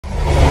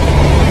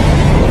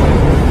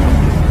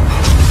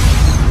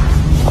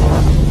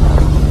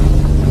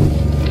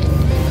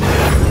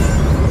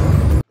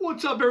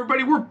up,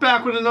 everybody? We're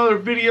back with another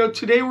video.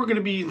 Today we're going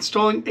to be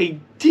installing a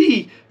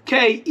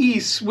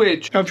DKE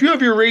switch. Now if you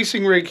have your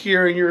racing rig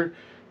here and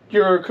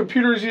your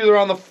computer is either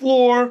on the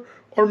floor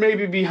or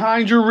maybe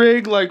behind your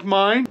rig like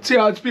mine. See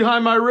how it's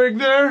behind my rig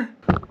there?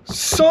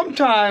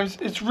 Sometimes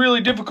it's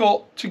really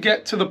difficult to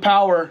get to the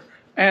power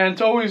and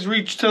to always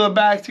reach to the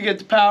back to get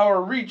the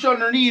power, reach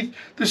underneath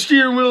the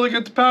steering wheel to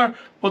get the power.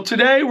 Well,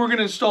 today we're going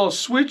to install a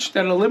switch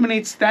that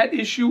eliminates that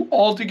issue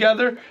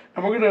altogether,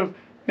 and we're going to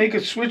make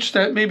a switch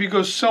that maybe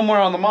goes somewhere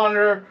on the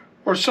monitor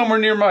or somewhere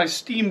near my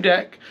Steam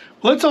Deck.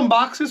 Let's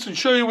unbox this and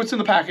show you what's in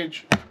the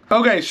package.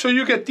 Okay, so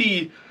you get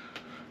the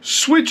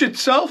switch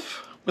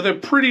itself with a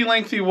pretty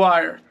lengthy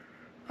wire.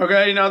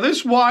 Okay, now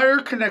this wire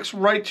connects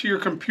right to your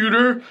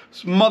computer's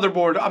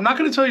motherboard. I'm not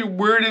going to tell you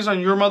where it is on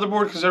your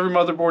motherboard because every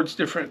motherboard's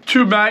different.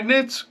 2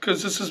 magnets,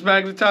 because this is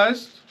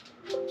magnetized.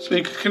 So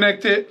you can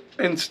connect it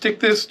and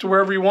stick this to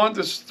wherever you want.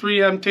 This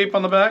 3M tape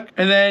on the back.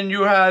 And then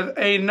you have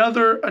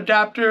another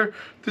adapter.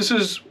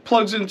 This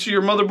plugs into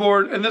your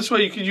motherboard, and this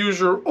way you can use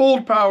your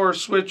old power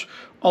switch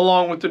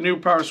along with the new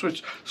power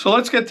switch. So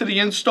let's get to the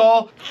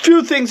install.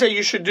 Few things that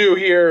you should do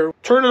here.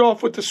 Turn it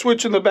off with the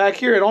switch in the back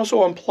here and also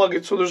unplug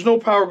it so there's no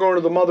power going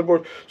to the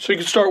motherboard so you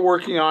can start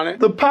working on it.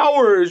 The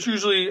power is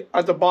usually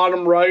at the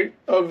bottom right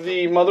of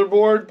the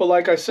motherboard, but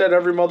like I said,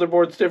 every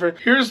motherboard's different.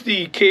 Here's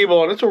the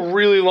cable, and it's a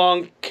really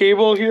long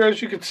cable here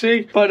as you can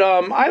see. But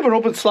I have an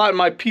open slot in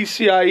my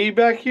PCIe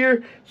back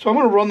here, so I'm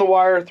gonna run the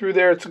wire through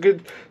there. It's a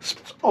good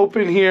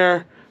open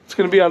here. It's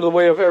gonna be out of the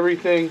way of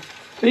everything.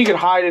 Then you can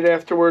hide it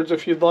afterwards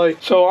if you'd like.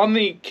 So on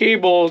the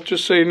cable,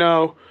 just so you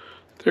know,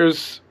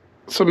 there's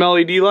some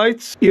LED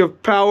lights. You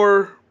have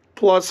power,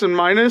 plus and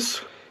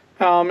minus.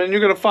 And you're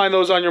going to find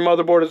those on your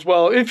motherboard as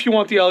well if you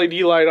want the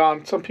LED light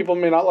on. Some people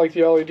may not like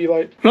the LED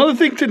light. Another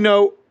thing to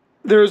note,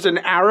 there's an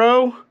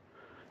arrow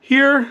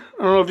here.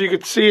 I don't know if you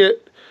could see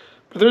it,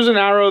 but there's an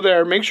arrow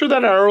there. Make sure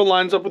that arrow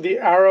lines up with the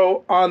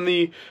arrow on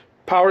the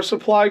power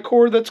supply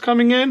cord that's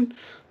coming in.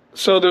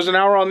 So there's an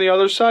arrow on the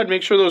other side.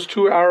 Make sure those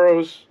 2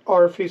 arrows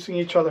are facing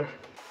each other.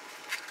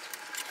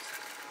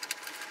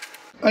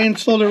 I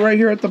installed it right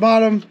here at the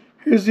bottom.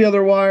 Here's the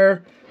other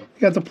wire. You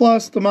got the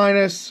plus, the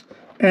minus,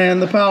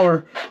 and the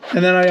power.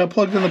 And then I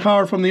plugged in the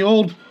power from the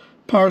old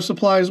power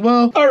supply as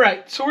well. All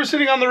right, so we're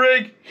sitting on the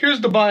rig. Here's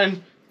the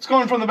button. It's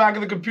going from the back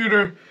of the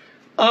computer.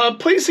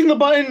 Placing the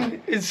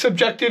button is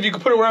subjective. You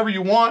can put it wherever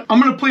you want. I'm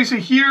going to place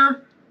it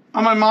here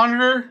on my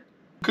monitor,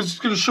 because it's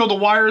going to show the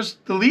wires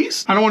the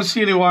least. I don't want to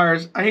see any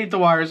wires. I hate the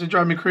wires. They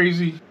drive me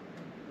crazy.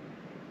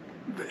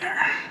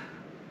 There.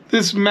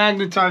 This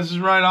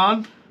magnetizes right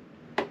on.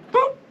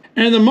 Boop.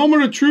 And the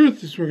moment of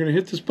truth is we're going to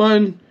hit this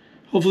button.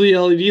 Hopefully the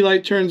LED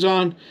light turns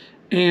on.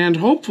 And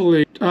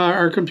hopefully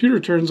our computer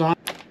turns on.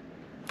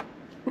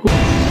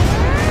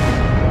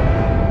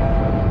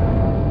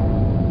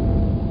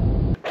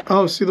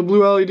 Oh, see the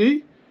blue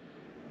LED?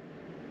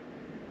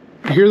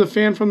 I hear the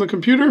fan from the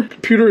computer.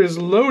 Computer is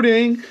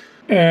loading.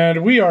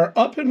 And we are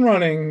up and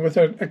running with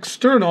an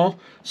external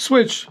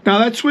switch. Now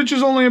that switch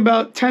is only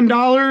about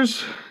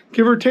 $10,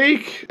 give or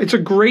take. It's a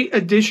great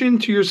addition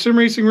to your sim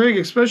racing rig,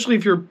 especially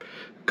if your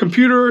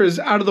computer is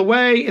out of the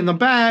way, in the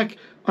back,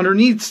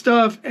 underneath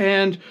stuff,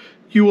 and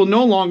you will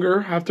no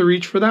longer have to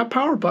reach for that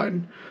power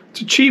button.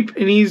 It's a cheap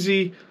and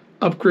easy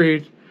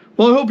upgrade.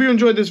 Well, I hope you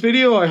enjoyed this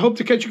video. I hope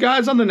to catch you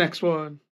guys on the next one.